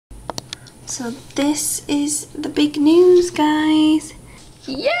So this is the big news, guys.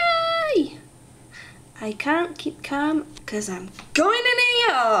 Yay! I can't keep calm because I'm going to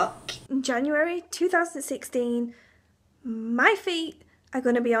New York. In January 2016, my feet are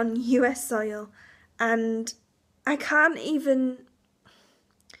going to be on US soil, and I can't even,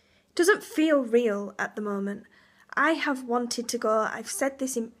 it doesn't feel real at the moment. I have wanted to go, I've said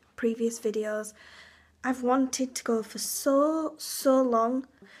this in previous videos, I've wanted to go for so long.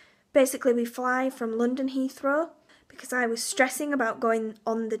 Basically, we fly from London Heathrow because I was stressing about going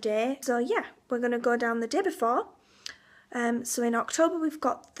on the day. So yeah, we're going to go down the day before. So in October we've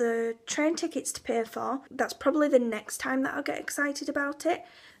got the train tickets to pay for. That's probably the next time that I'll get excited about it.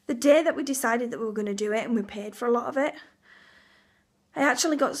 The day that we decided that we were going to do it and we paid for a lot of it, I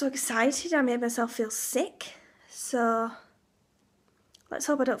actually got so excited I made myself feel sick. So let's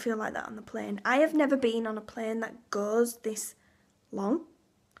hope I don't feel like that on the plane. I have never been on a plane that goes this long.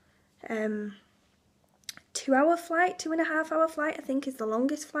 2-hour flight, 2.5-hour flight, I think is the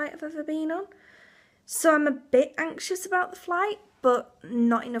longest flight I've ever been on. So I'm a bit anxious about the flight, but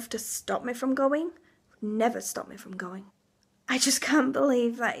not enough to stop me from going. Never stop me from going. I just can't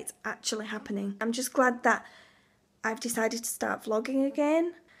believe that it's actually happening. I'm just glad that I've decided to start vlogging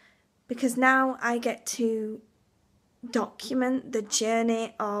again, because now I get to document the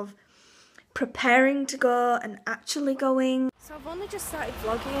journey of preparing to go and actually going. So I've only just started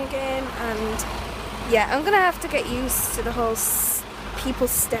vlogging again, and yeah, I'm gonna have to get used to the whole people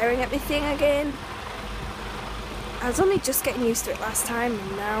staring at me thing again. I was only just getting used to it last time,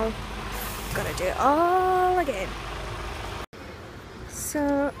 and now I've got to do it all again.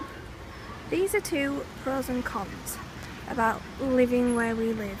 So these are two pros and cons about living where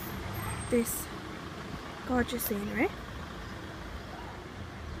we live. This gorgeous scenery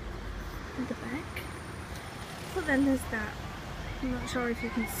at the back, but then there's that. I'm not sure if you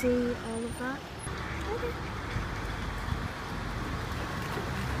can see all of that. Okay.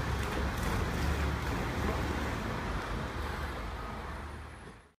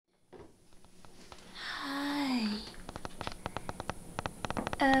 Hi.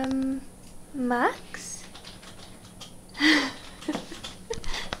 Max?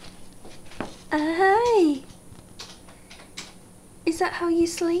 Hi. Is that how you're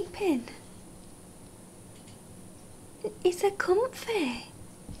sleeping? Is it comfy?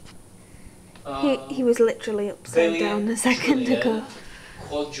 He was literally upside down a second ago.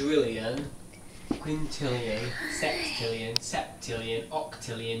 Quadrillion, quintillion, sextillion, septillion,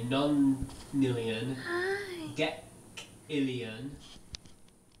 octillion, nonillion, decillion.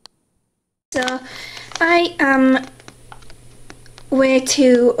 So I am way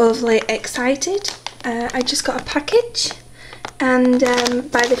too overly excited. I just got a package, and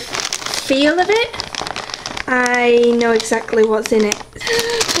by the feel of it, I know exactly what's in it.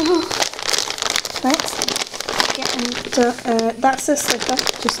 Let's get so that's a slipper,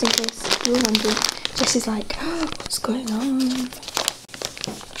 just in case you're wondering. Jess is like, oh, what's going on?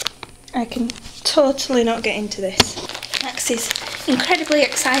 I can totally not get into this. Max is incredibly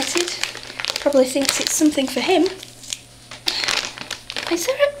excited. Probably thinks it's something for him. Is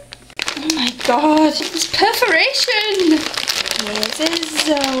there a... Oh my god, it's perforation! Here's a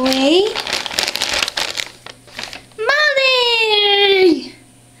Zoe. Molly!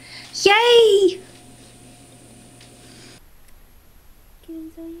 Yay!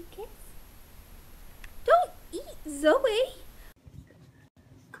 Giving Zoe a kiss? Don't eat, Zoe!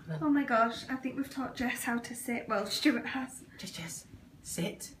 Oh my gosh, I think we've taught Jess how to sit. Well, Stewart has. Jess,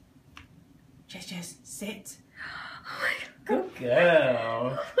 sit. Jess, sit. Oh my god. Good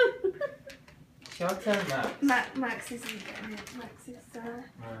girl. It's your turn, Max. Max isn't getting it. Max is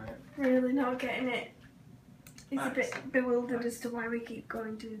really not getting it. He's Max. A bit bewildered as to why we keep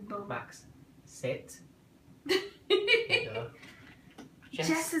going to his bum. Max, sit.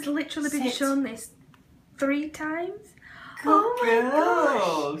 Jess has literally been shown this 3 times. Good oh my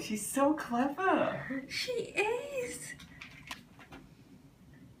girl. gosh. She's so clever. She is.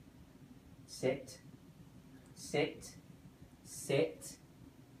 Sit. Sit. Sit.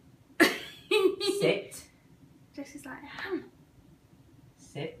 Sit. Jess is like,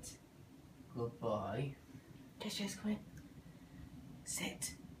 Sit. Good boy. Jess, come in.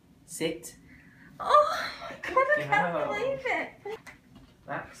 Sit. Sit. Oh my god, I can't believe it.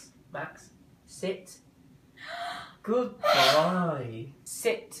 Max. Sit. Good boy.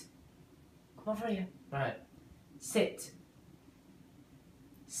 Sit. Come over here. Right. Sit.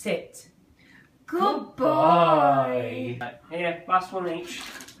 Sit. Good boy. Right, here, last one each.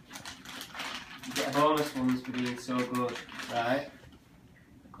 You get bonus ones for being so good. Right.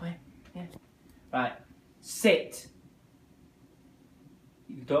 Come here. Right. Sit.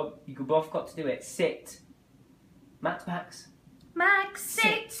 You both got to do it. Sit. Max. Max,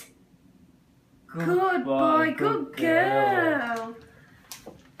 sit. Good boy, good girl.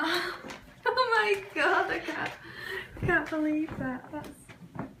 Oh my god, I can't believe that. That's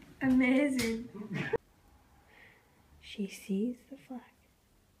amazing. She sees the flag.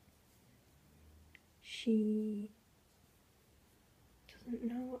 She doesn't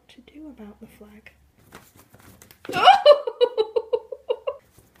know what to do about the flag.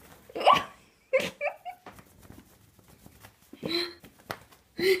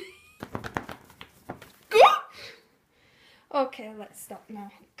 Okay, let's stop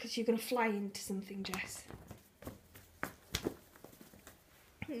now, because you're going to fly into something, Jess.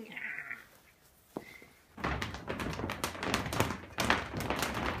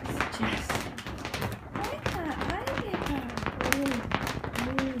 Jess. Why can't I get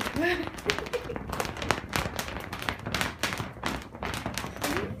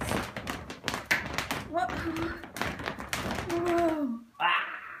What? Whoa.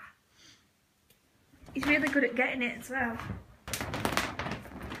 He's really good at getting it as well.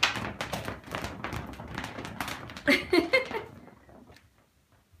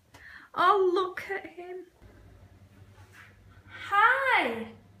 Oh, look at him. Hi.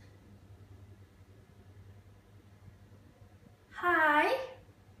 Hi.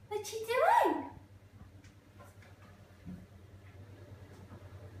 What you doing?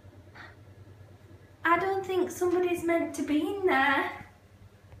 I don't think somebody's meant to be in there.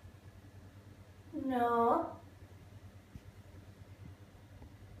 No.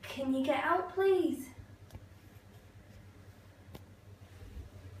 Can you get out, please?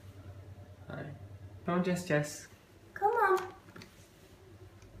 Hi. Come on, Jess. Come on.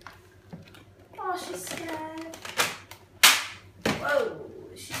 Oh, she's scared. Whoa,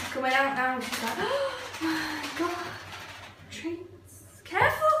 she's coming out now. She's like, oh my god. Treats.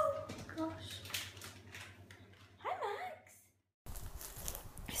 Careful. Gosh. Hi, Max.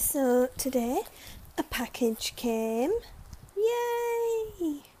 So today, a package came.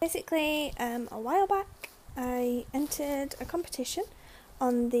 Yay! Basically, a while back, I entered a competition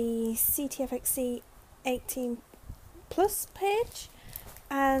on the CTFXC 18 Plus page,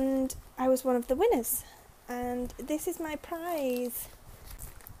 and I was one of the winners, and this is my prize.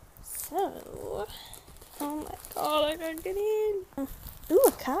 So, oh my god, I can't get in. Ooh,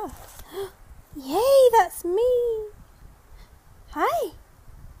 a car. Yay, that's me. Hi.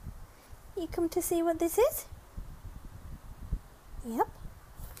 You come to see what this is? Yep.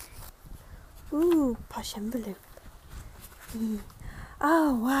 Ooh, posh envelope.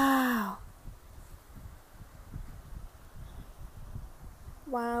 Oh, wow.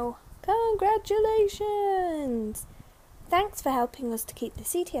 Wow. Congratulations! Thanks for helping us to keep the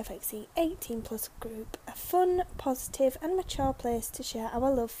CTFXC 18 Plus group a fun, positive and mature place to share our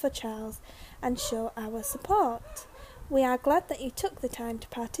love for Charles and show our support. We are glad that you took the time to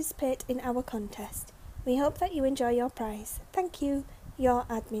participate in our contest. We hope that you enjoy your prize. Thank you, your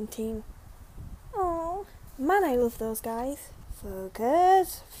admin team. Oh, man, I love those guys.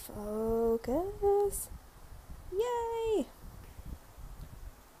 Focus, focus. Yay!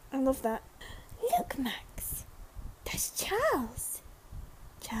 I love that. Look, Max. That's Charles.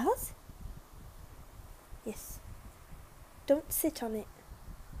 Charles? Yes. Don't sit on it.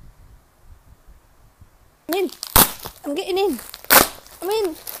 I'm in. I'm getting in. I'm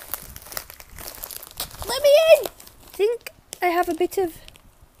in. Let me in! I think I have a bit of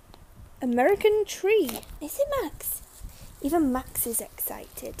American tree. Is it Max? Even Max is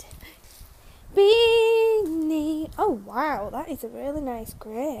excited. Beanie. Oh wow, that is a really nice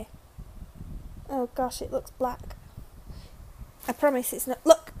grey. Oh gosh, it looks black. I promise it's not.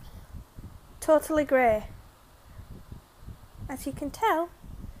 Look! Totally grey. As you can tell,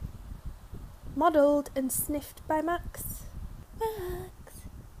 modelled and sniffed by Max. Max.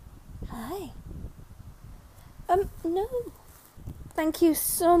 Hi. No. Thank you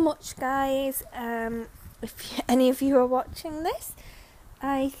so much, guys. If any of you are watching this,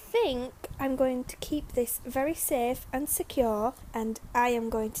 I think I'm going to keep this very safe and secure, and I am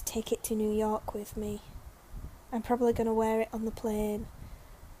going to take it to New York with me. I'm probably going to wear it on the plane.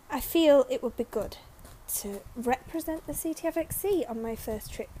 I feel it would be good to represent the CTFXC on my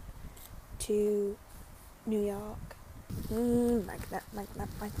first trip to New York. Magnet, magnet,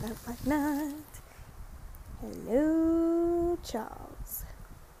 magnet, magnet. Hello, Charles.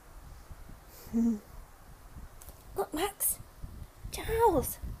 Look, Max.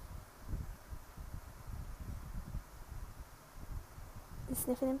 Charles. You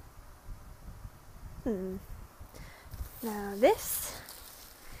sniffing him? Now this.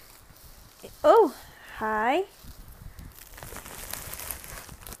 Oh, hi.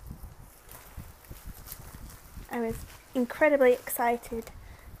 I was incredibly excited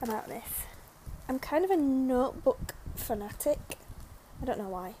about this. I'm kind of a notebook fanatic. I don't know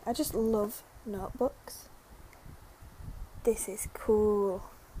why. I just love notebooks. This is cool.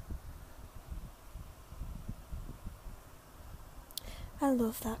 I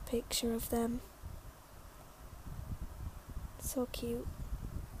love that picture of them. So cute.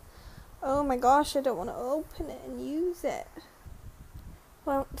 Oh my gosh, I don't want to open it and use it.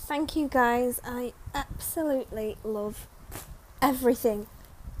 Well, thank you guys. I absolutely love everything.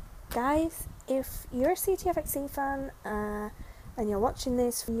 Guys, if you're a CTFXE fan and you're watching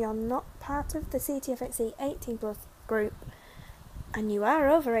this and you're not part of the CTFXE 18 plus group and you are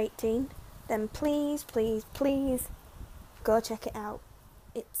over 18, then please, please, please go check it out.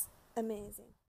 It's amazing.